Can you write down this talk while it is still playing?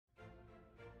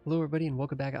Hello everybody and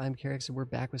welcome back. I'm Carix and we're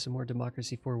back with some more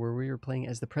Democracy 4 where we are playing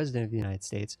as the President of the United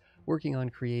States, working on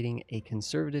creating a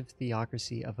conservative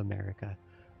theocracy of America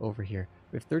over here.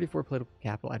 We have 34 political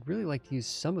capital. I'd really like to use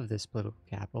some of this political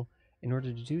capital in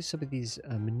order to do some of these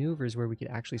maneuvers where we could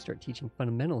actually start teaching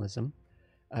fundamentalism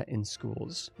in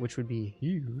schools, which would be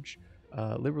huge.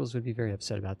 Liberals would be very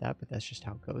upset about that, but that's just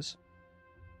how it goes.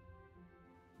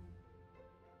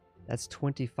 That's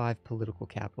 25 political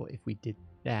capital if we did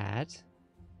that.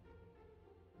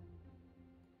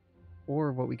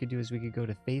 Or what we could do is we could go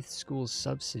to faith school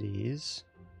subsidies.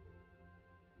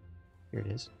 Here it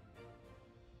is.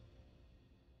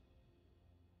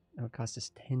 That would cost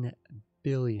us 10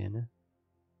 billion,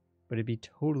 but it'd be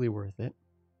totally worth it.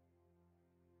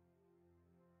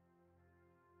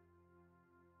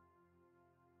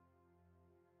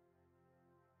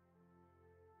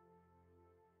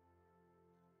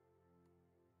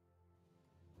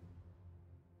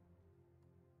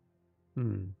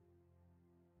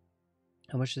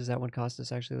 How much does that one cost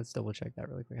us actually? Let's double check that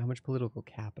really quick. How much political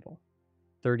capital?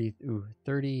 30,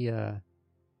 30, a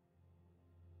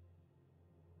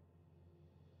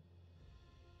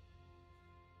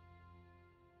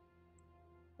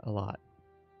lot.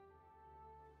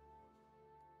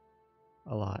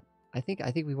 A lot. I think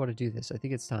we want to do this. I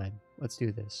think it's time. Let's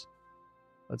do this.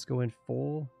 Let's go in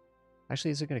full.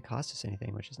 Actually, is it going to cost us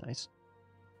anything, which is nice.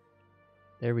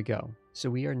 There we go. So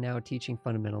we are now teaching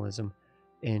fundamentalism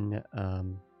in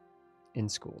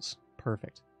schools.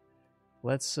 Perfect.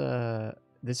 Let's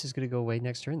this is going to go away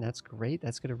next turn. That's great.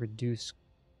 That's going to reduce,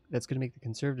 that's going to make the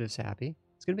conservatives happy.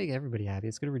 It's going to make everybody happy.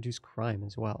 It's going to reduce crime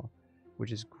as well,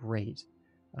 which is great.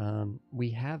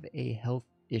 We have a health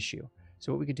issue.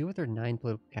 So what we could do with our 9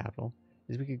 political capital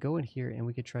is we could go in here and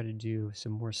we could try to do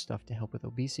some more stuff to help with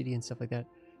obesity and stuff like that.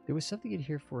 There was something in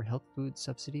here for health food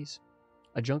subsidies.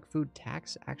 A junk food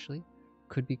tax, actually,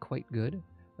 could be quite good.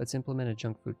 Let's implement a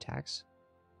junk food tax.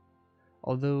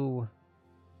 Although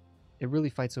it really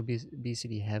fights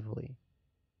obesity heavily.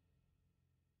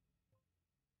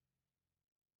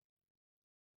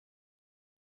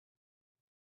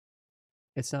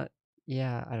 It's not,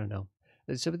 yeah, I don't know.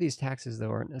 Some of these taxes,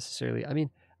 though, aren't necessarily, I mean,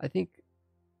 I think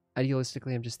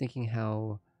idealistically, I'm just thinking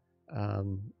how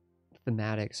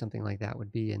thematic something like that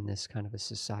would be in this kind of a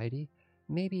society.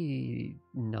 Maybe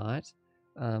not,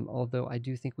 although I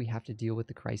do think we have to deal with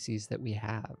the crises that we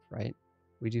have, right?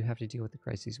 We do have to deal with the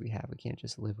crises we have. We can't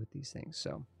just live with these things,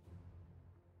 so.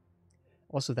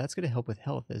 Also, that's going to help with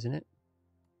health, isn't it?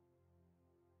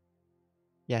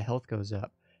 Yeah, health goes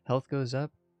up. Health goes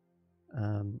up.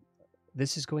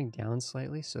 This is going down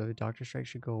slightly, so Doctor Strike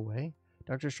should go away.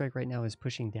 Doctor Strike right now is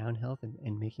pushing down health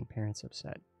and making parents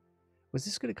upset. Was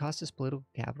this going to cost us political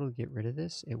capital to get rid of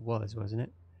this? It was, wasn't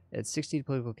it? It's 60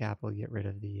 political capital to get rid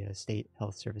of the state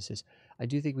health services. I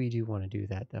do think we do want to do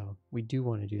that, though. We do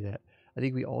want to do that. I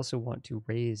think we also want to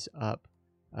raise up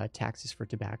taxes for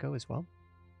tobacco as well.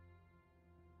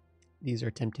 These are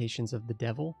temptations of the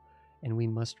devil, and we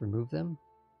must remove them.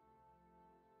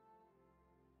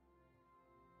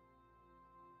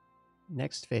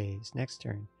 Next phase, next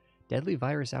turn. Deadly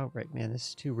virus outbreak. Man, this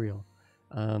is too real.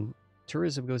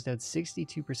 Tourism goes down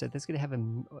 62%. That's going to have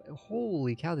a...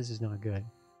 Holy cow, this is not good.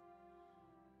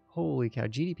 Holy cow.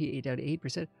 GDP down to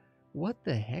 8%. What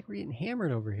the heck? We're getting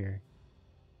hammered over here.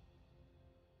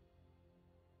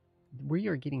 We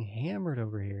are getting hammered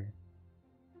over here.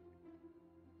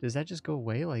 Does that just go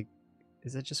away? Like,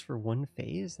 is that just for one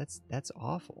phase? That's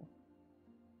awful.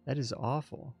 That is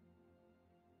awful.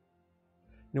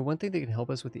 You know, one thing that can help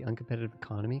us with the uncompetitive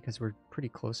economy, because we're pretty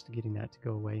close to getting that to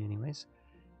go away anyways,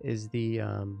 is the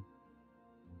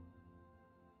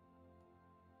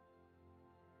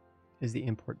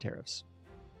import tariffs.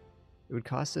 It would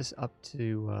cost us up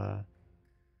to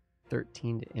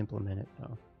 13 to implement it,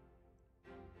 though.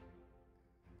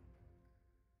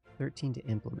 13 to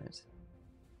implement.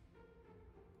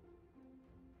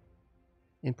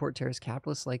 Import tariffs,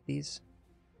 capitalists like these,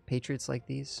 patriots like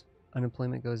these.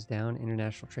 Unemployment goes down,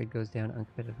 international trade goes down,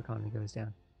 uncompetitive economy goes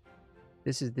down.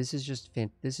 This is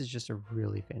just a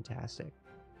really fantastic.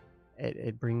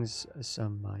 It brings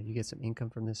some you get some income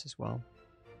from this as well.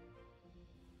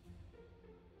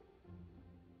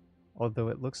 Although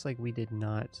it looks like we did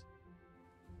not.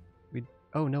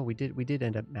 Oh no, we did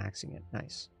end up maxing it.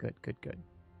 Nice, good.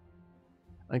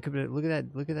 Look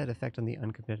at that effect on the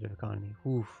uncompetitive economy.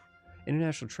 Oof.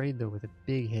 International trade though with a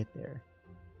big hit there.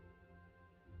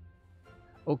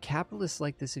 Oh, capitalists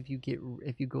like this if you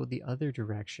go the other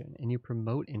direction and you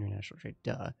promote international trade.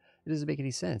 Duh. It doesn't make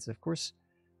any sense. Of course,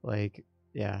 like,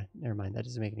 Yeah, never mind. That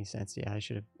doesn't make any sense. Yeah, I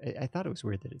should have. I thought it was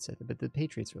weird that it said that, but the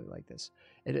patriots really like this.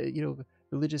 And, you know,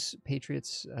 religious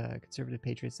patriots, conservative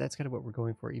patriots, that's kind of what we're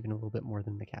going for, even a little bit more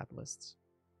than the capitalists.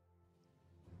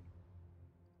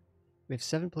 We have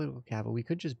 7 political capital. We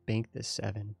could just bank this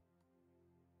 7.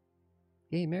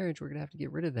 Gay marriage, we're going to have to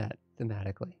get rid of that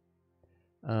thematically.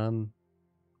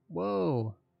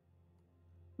 Whoa.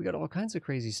 We got all kinds of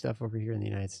crazy stuff over here in the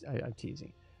United States. I'm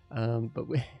teasing. But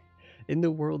in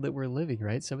the world that we're living,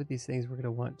 right, some of these things we're going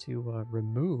to want to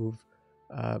remove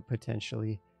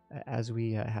potentially as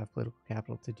we have political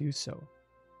capital to do so.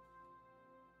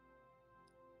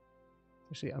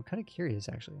 Actually, I'm kind of curious,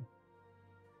 actually.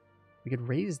 We could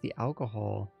raise the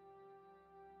alcohol.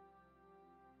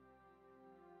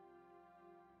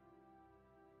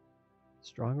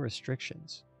 Strong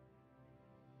restrictions.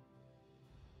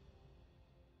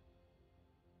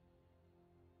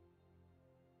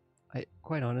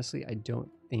 Quite honestly, I don't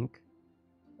think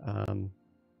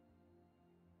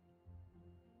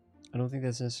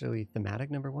that's necessarily thematic,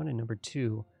 number one, and number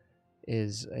two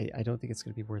is I don't think it's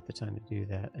going to be worth the time to do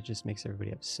that. It just makes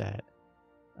everybody upset.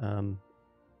 I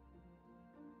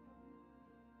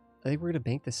think we're going to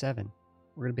bank the 7.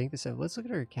 We're going to bank the 7. Let's look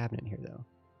at our cabinet here, though.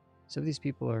 Some of these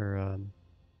people are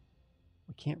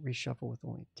we can't reshuffle with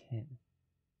only 10.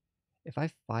 If I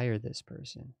fire this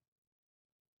person,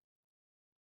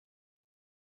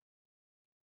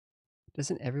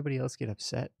 doesn't everybody else get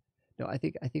upset? No, I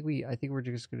think we're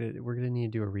gonna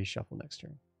need to do a reshuffle next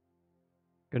turn.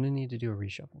 Gonna need to do a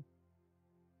reshuffle.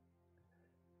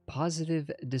 Positive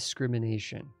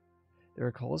discrimination. There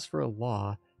are calls for a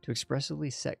law to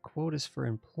expressly set quotas for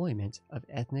employment of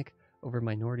ethnic over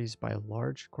minorities by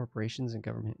large corporations and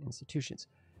government institutions.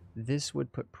 This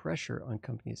would put pressure on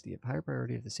companies to give higher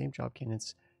priority of the same job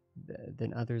candidates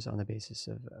than others on the basis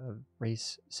of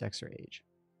race, sex, or age.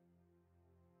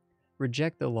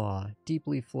 Reject the law.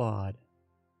 Deeply flawed.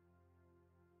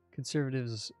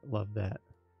 Conservatives love that.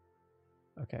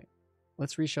 Okay.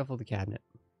 Let's reshuffle the cabinet.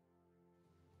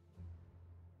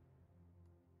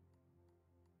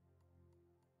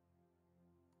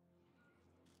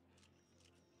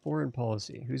 Foreign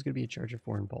policy. Who's going to be in charge of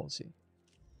foreign policy?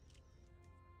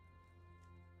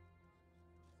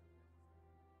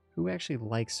 Who actually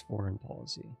likes foreign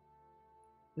policy?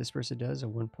 This person does a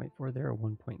 1.4. They're a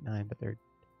 1.9, but they're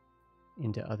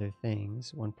into other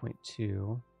things.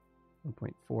 1.2,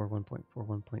 1.4, 1.4,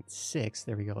 1.6.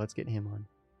 There we go. Let's get him on.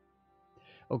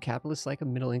 Oh, capitalists like a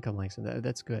middle income likes him.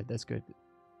 That's good. That's good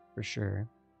for sure.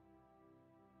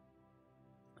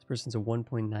 This person's a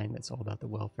 1.9. That's all about the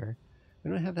welfare. We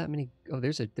don't have that many. Oh,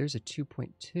 there's a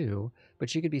 2.2, but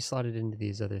she could be slotted into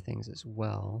these other things as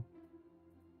well.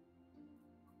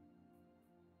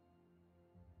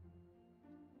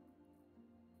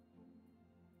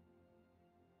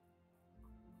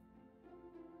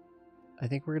 I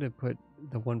think we're going to put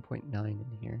the 1.9 in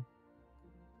here.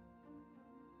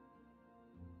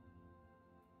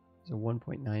 There's a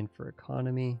 1.9 for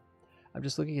economy. I'm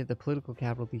just looking at the political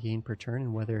capital to gain per turn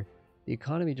and whether the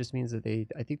economy just means that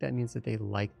I think that means that they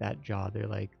like that job. They're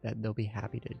like, that they'll be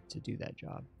happy to do that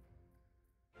job.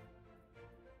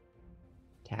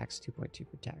 Tax, 2.2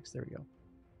 for tax. There we go.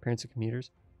 Parents of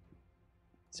commuters.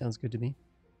 Sounds good to me.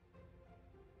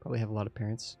 Probably have a lot of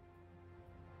parents.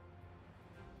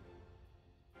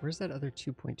 Where's that other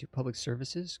 2.2? Public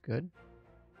services? Good.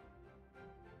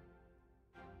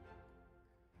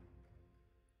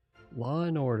 Law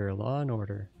and order, law and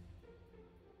order.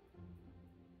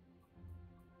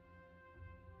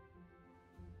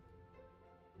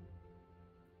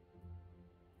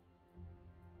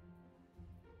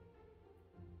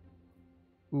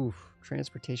 Oof,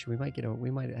 transportation. We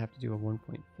might have to do a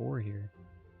 1.4 here.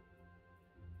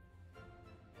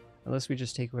 Unless we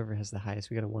just take whoever has the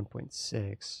highest. We got a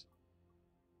 1.6.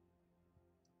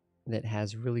 That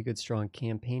has really good, strong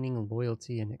campaigning,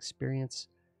 loyalty, and experience.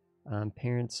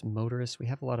 Parents, motorists. We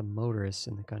have a lot of motorists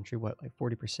in the country. What, like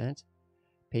 40%?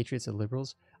 Patriots and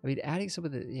liberals. I mean, adding some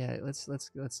of the let's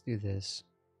do this.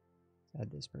 Let's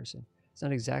add this person. It's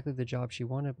not exactly the job she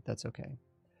wanted, but that's okay.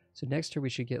 So next turn we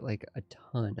should get like a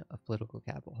ton of political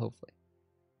capital. Hopefully,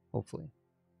 hopefully.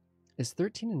 Is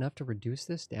 13 enough to reduce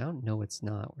this down? No, it's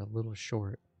not. We're a little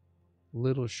short.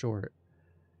 Little short.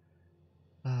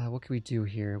 What can we do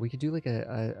here? We could do like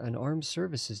an armed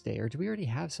services day, or do we already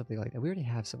have something like that? We already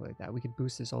have something like that. We could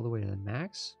boost this all the way to the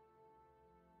max.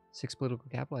 6 political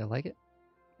capital, I like it.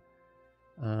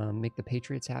 Make the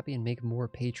patriots happy and make more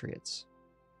patriots.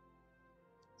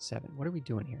 7. What are we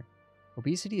doing here?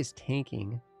 Obesity is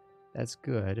tanking. That's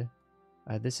good.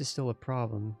 This is still a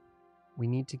problem. We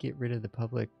need to get rid of the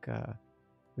public.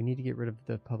 We need to get rid of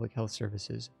the public health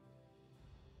services.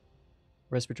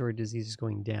 Respiratory disease is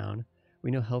going down.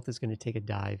 We know health is going to take a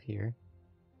dive here.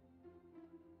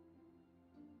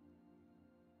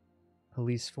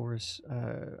 Police force.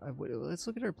 Let's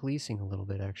look at our policing a little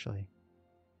bit, actually.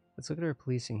 Let's look at our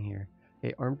policing here.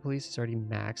 Okay, armed police is already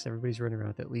maxed. Everybody's running around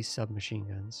with at least submachine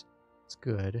guns. It's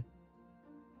good.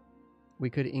 We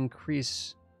could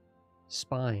increase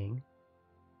spying.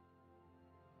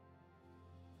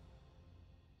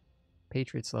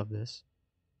 Patriots love this.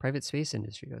 Private space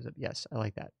industry goes up. Yes, I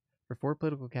like that. For 4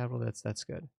 political capital, that's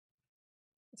good.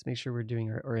 Let's make sure we're doing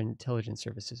our intelligence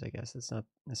services, I guess. That's not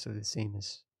necessarily the same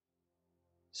as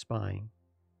spying.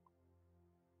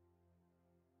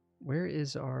 Where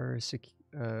is our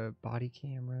body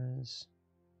cameras?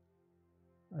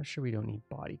 I'm sure we don't need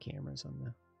body cameras on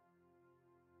the...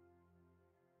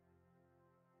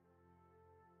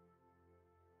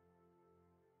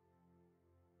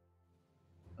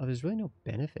 Oh, there's really no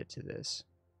benefit to this.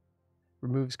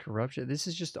 Removes corruption. This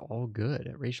is just all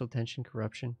good. Racial tension,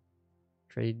 corruption.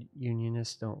 Trade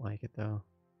unionists don't like it, though.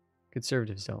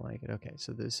 Conservatives don't like it. Okay,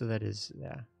 so that is,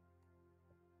 yeah.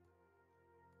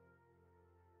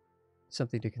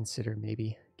 Something to consider,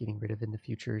 maybe getting rid of in the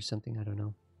future or something. I don't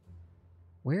know.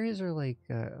 Where is our like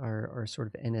our sort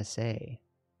of NSA?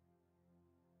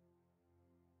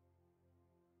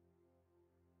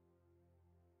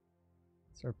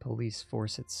 It's our police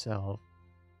force itself.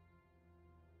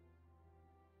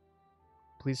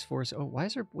 Police force. Oh, why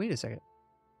is there? Wait a second.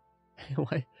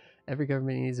 Why every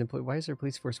government needs employee? Why is our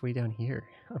police force way down here?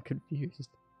 I'm confused.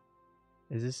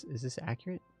 Is this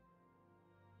accurate?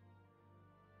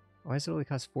 Why does it only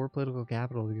cost 4 political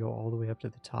capital to go all the way up to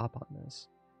the top on this?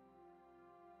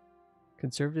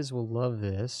 Conservatives will love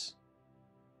this.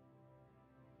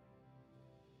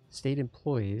 State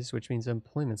employees, which means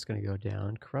employment's going to go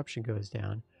down. Corruption goes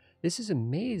down. This is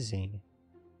amazing.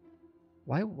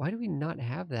 Why do we not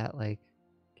have that, like...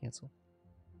 Cancel.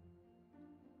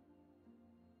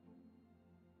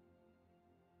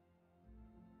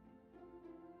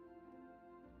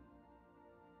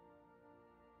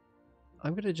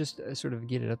 I'm going to just sort of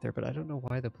get it up there, but I don't know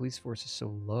why the police force is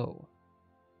so low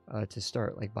to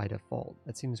start, like, by default.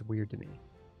 That seems weird to me.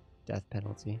 Death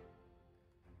penalty.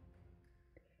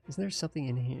 Isn't there something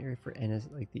in here for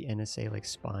like the NSA, like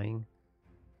spying?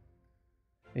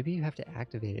 Maybe you have to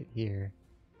activate it here.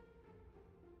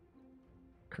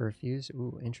 Curfews?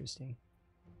 Ooh, interesting.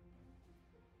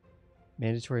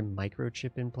 Mandatory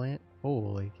microchip implant?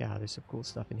 Holy cow, there's some cool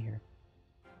stuff in here.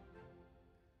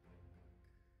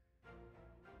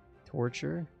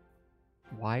 Torture?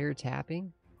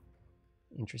 Wiretapping?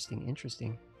 Interesting,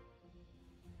 interesting.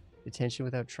 Detention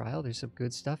without trial? There's some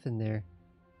good stuff in there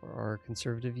for our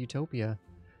conservative utopia.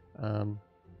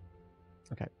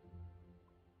 Okay.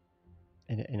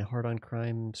 And a hard on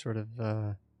crime sort of...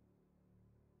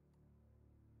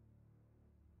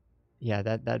 yeah,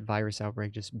 that virus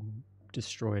outbreak just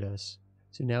destroyed us.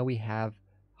 So now we have...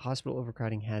 Hospital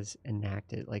overcrowding has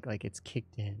enacted. Like it's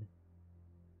kicked in.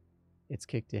 It's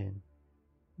kicked in.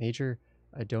 Major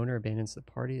donor abandons the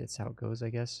party. That's how it goes, I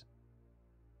guess.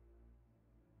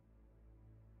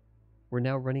 We're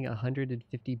now running a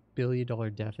 $150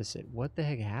 billion deficit. What the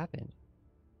heck happened?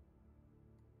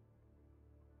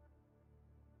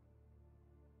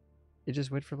 It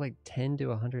just went from like 10 to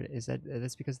 100.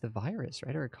 That's because of the virus,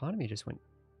 right? Our economy just went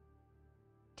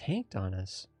tanked on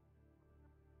us.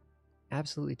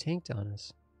 Absolutely tanked on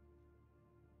us.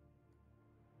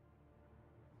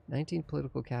 19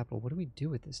 political capital. What do we do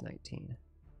with this 19?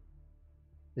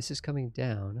 This is coming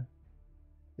down.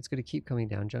 It's going to keep coming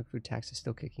down. Junk food tax is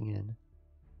still kicking in.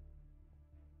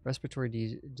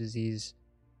 Respiratory disease.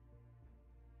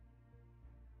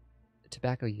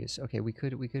 Tobacco use. Okay, we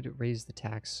could raise the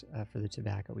tax for the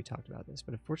tobacco. We talked about this,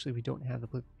 but unfortunately we don't have the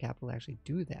political capital to actually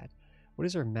do that. What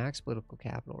is our max political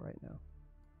capital right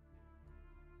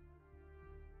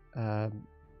now?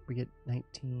 We get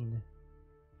 19.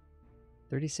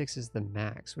 36 is the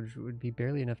max, which would be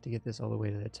barely enough to get this all the way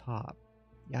to the top.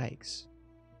 Yikes.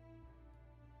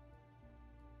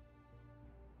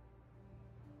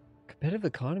 Competitive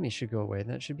economy should go away, and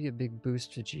that should be a big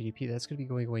boost to GDP. That's going to be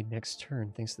going away next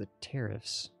turn thanks to the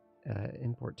tariffs,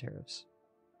 import tariffs.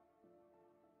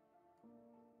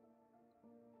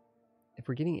 If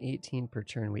we're getting 18 per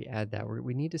turn, we add that.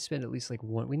 We need to spend at least like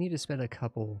one. We need to spend a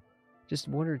couple, just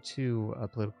 1 or 2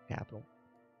 political capital.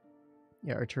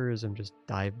 Yeah, our tourism just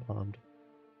dive bombed.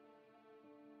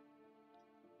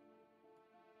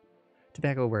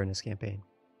 Tobacco awareness campaign.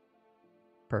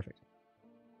 Perfect.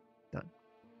 Done.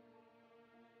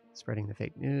 Spreading the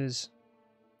fake news.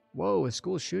 Whoa, a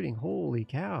school shooting. Holy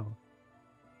cow.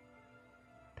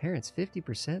 Parents,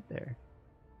 50% there.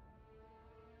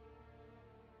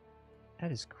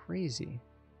 That is crazy.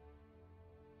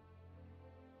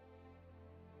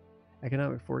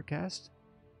 Economic forecast.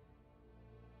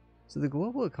 So the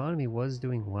global economy was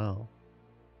doing well,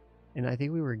 and I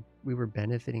think we were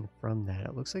benefiting from that.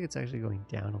 It looks like it's actually going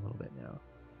down a little bit now.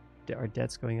 Our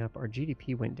debt's going up. Our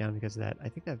GDP went down because of that. I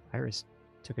think that virus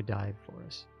took a dive for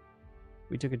us.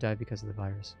 We took a dive because of the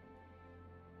virus.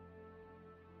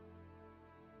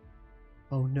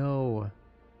 Oh no.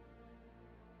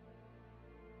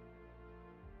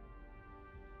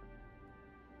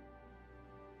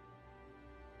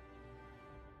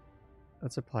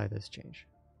 Let's apply this change.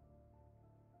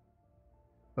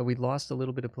 But we lost a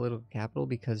little bit of political capital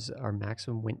because our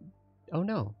maximum went... Oh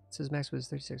no, it says maximum is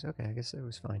 36. Okay, I guess it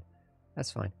was fine.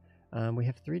 That's fine. We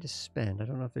have 3 to spend. I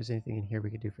don't know if there's anything in here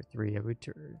we could do for 3. I would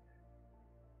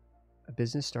a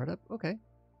business startup? Okay.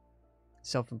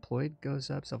 Self-employed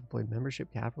goes up. Self-employed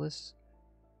membership. Capitalists.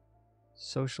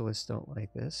 Socialists don't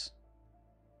like this.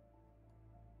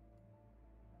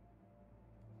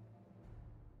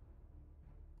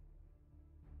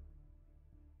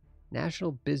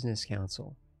 National Business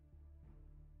Council.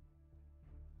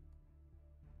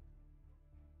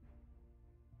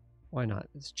 Why not?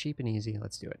 It's cheap and easy.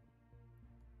 Let's do it.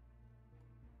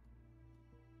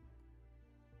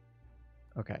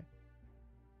 Okay.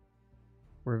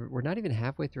 We're not even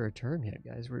halfway through our term yet,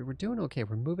 guys. We're doing okay.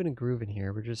 We're moving and grooving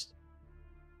here. We're just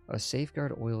a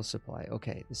safeguard oil supply.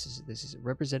 Okay, this is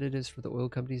representatives for the oil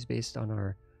companies based on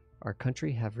our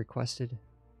country have requested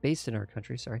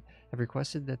have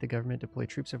requested that the government deploy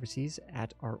troops overseas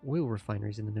at our oil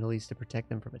refineries in the Middle East to protect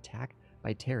them from attack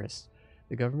by terrorists.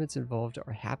 The governments involved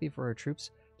are happy for our troops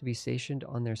to be stationed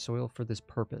on their soil for this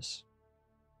purpose.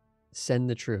 Send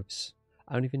the troops.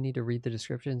 I don't even need to read the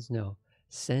descriptions. No.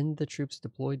 Send the troops.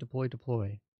 Deploy, deploy,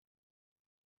 deploy.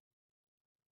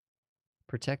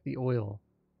 Protect the oil.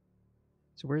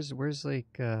 So where's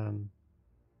like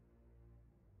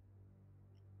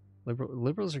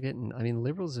liberals are getting... I mean,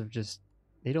 liberals have just...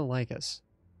 They don't like us.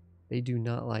 They do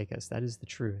not like us. That is the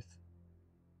truth.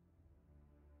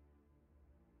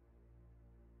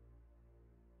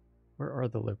 Where are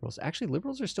the liberals? Actually,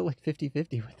 liberals are still like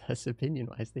 50-50 with us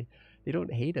opinion-wise. They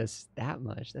don't hate us that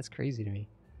much. That's crazy to me.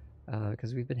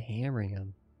 Because we've been hammering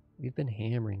them. We've been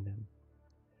hammering them.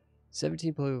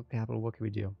 17 political capital, what can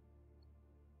we do?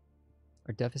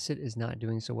 Our deficit is not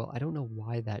doing so well. I don't know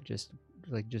why that just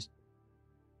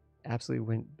absolutely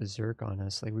went berserk on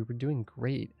us. Like, we were doing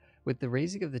great. With the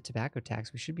raising of the tobacco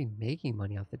tax, we should be making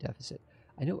money off the deficit.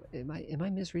 I know, am I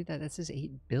misread that? That says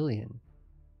 8 billion,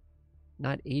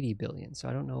 not 80 billion. So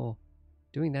I don't know.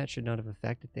 Doing that should not have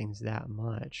affected things that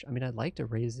much. I mean, I'd like to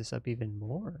raise this up even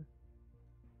more.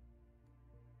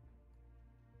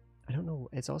 I don't know.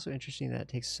 It's also interesting that it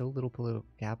takes so little political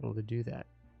capital to do that.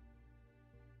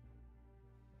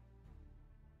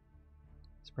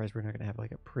 Surprised we're not going to have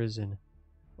like a prison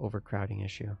overcrowding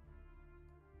issue.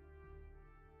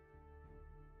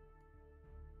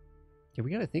 Okay, we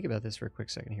got to think about this for a quick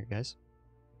second here, guys.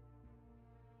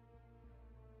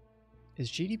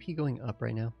 Is GDP going up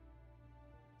right now?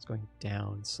 It's going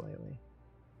down slightly.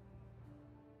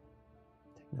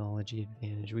 Technology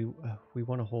advantage. We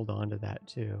want to hold on to that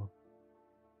too.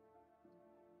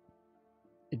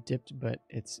 It dipped, but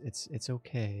it's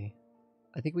okay.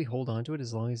 I think we hold on to it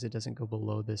as long as it doesn't go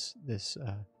below this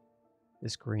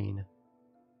green.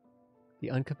 The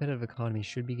uncompetitive economy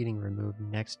should be getting removed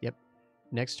next. Yep,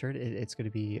 next turn it's going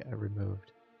to be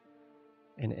removed,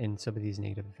 and some of these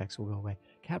negative effects will go away.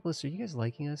 Capitalists, are you guys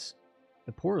liking us?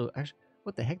 The poor, actually,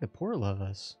 what the heck? The poor love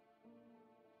us.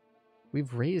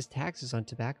 We've raised taxes on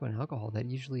tobacco and alcohol that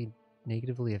usually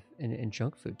negatively, and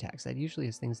junk food tax that usually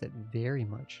is things that very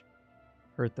much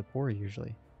hurt the poor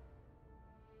usually.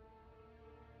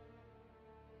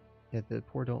 Yeah, the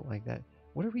poor don't like that.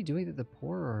 What are we doing that the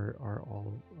poor are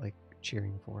all like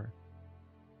cheering for?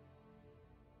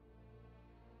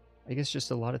 I guess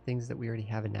just a lot of things that we already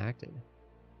have enacted.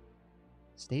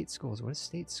 State schools. What is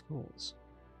state schools?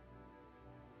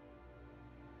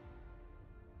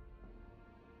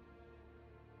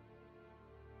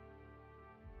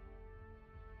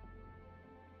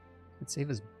 It'd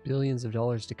save us billions of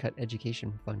dollars to cut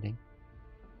education funding.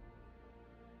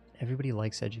 Everybody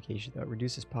likes education, though. It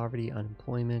reduces poverty,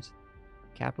 unemployment.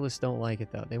 Capitalists don't like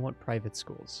it, though. They want private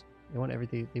schools. They want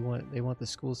everything. They want the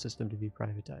school system to be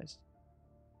privatized,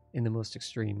 in the most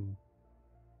extreme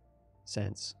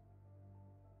sense.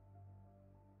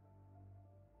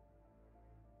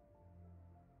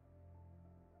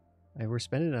 And we're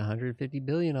spending 150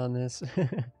 billion on this,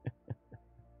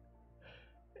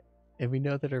 and we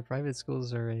know that our private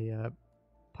schools are a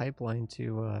pipeline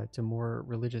to more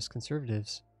religious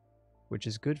conservatives. which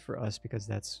is good for us because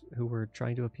that's who we're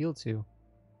trying to appeal to.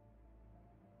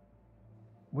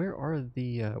 Where are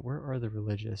the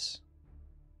religious?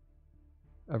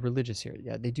 Religious here.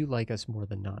 Yeah, they do like us more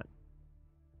than not.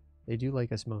 They do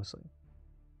like us mostly.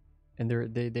 And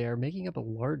they are making up a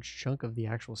large chunk of the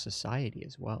actual society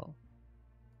as well.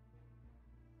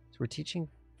 So we're teaching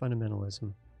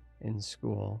fundamentalism in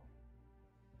school.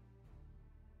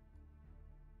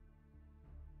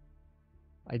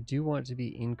 I do want to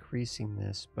be increasing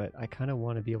this, but I kind of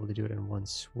want to be able to do it in one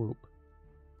swoop.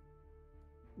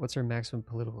 What's our maximum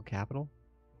political capital?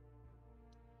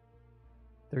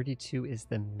 32 is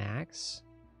the max.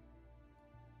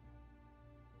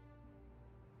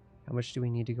 How much do we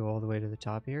need to go all the way to the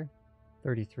top here?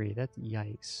 33. That's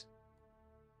yikes.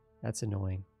 That's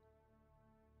annoying.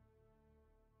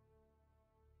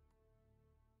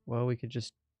 Well, we could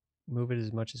just move it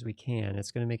as much as we can.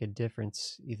 It's going to make a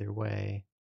difference either way.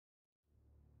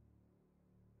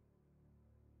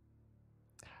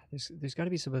 There's got to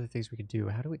be some other things we could do.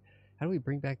 How do we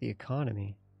bring back the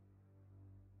economy?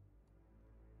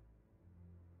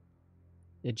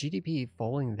 Yeah, GDP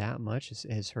falling that much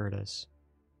has hurt us.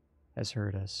 Has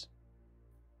hurt us.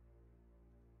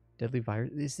 Deadly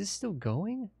virus. Is this still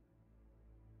going?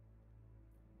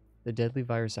 The deadly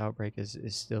virus outbreak is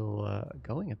still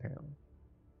going, apparently.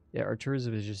 Yeah, our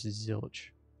tourism is just zilch.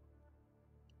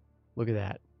 Look at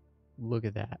that. Look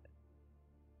at that.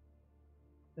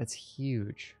 That's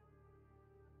huge.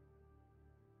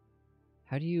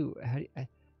 How do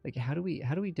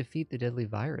we defeat the deadly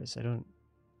virus? I don't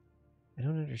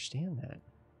understand that.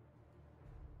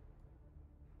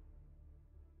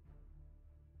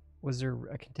 Was there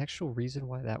a contextual reason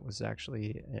why that was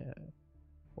actually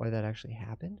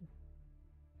happened?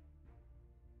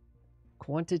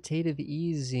 Quantitative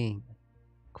easing.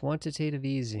 Quantitative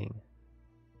easing.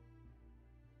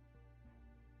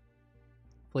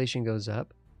 Inflation goes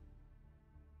up.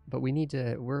 But we need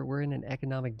to, we're in an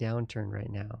economic downturn right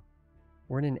now.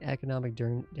 We're in an economic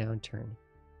downturn.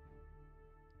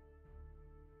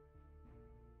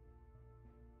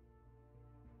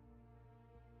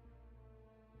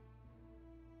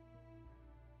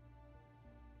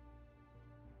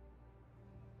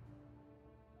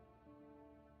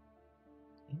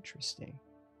 Interesting.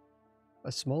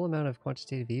 A small amount of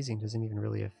quantitative easing doesn't even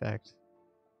really affect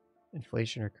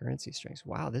inflation or currency strengths.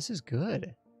 Wow, this is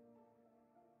good.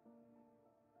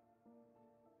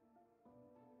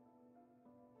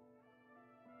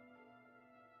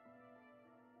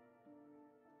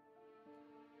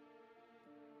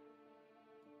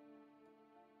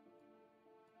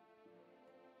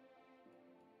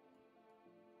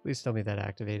 Please tell me that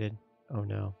activated. Oh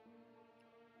no.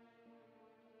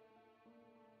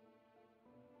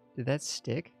 Did that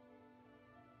stick?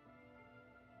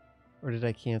 Or did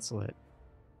I cancel it?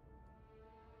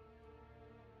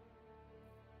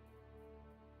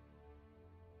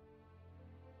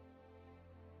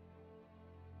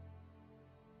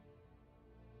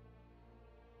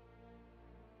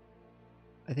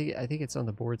 I think it's on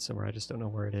the board somewhere. I just don't know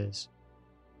where it is.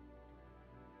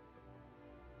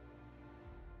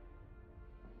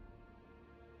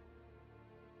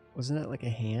 Wasn't that like a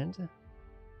hand?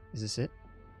 Is this it?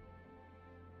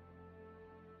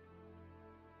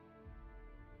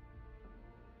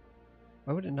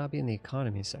 Why would it not be in the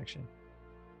economy section?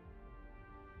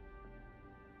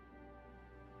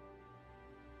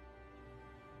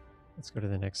 Let's go to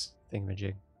the next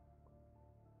thingamajig.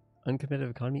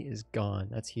 Uncompetitive economy is gone.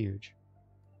 That's huge.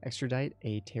 Extradite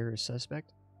a terror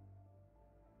suspect?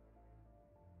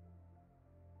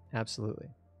 Absolutely.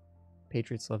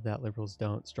 Patriots love that. Liberals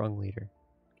don't. Strong leader.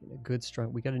 A good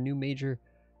strong. We got a new major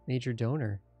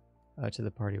donor to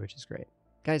the party, which is great.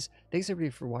 Guys, thanks everybody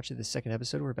for watching the second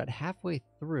episode. We're about halfway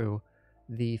through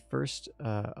the first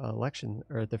election,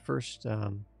 or the first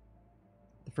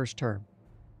term.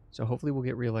 So hopefully we'll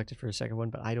get reelected for a second one,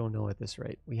 but I don't know at this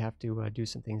rate. We have to do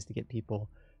some things to get people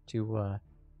to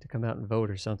come out and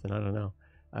vote or something. I don't know,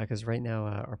 because right now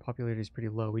our popularity is pretty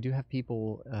low. We do have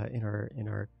people in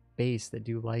our base that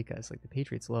do like us, like the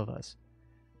Patriots love us,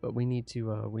 but we need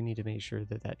to make sure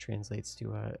that translates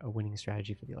to a winning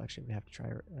strategy for the election. We have to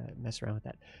try mess around with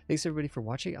that. Thanks everybody for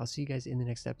watching. I'll see you guys in the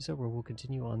next episode where we'll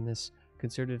continue on this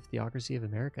conservative theocracy of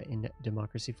America in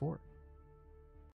Democracy 4.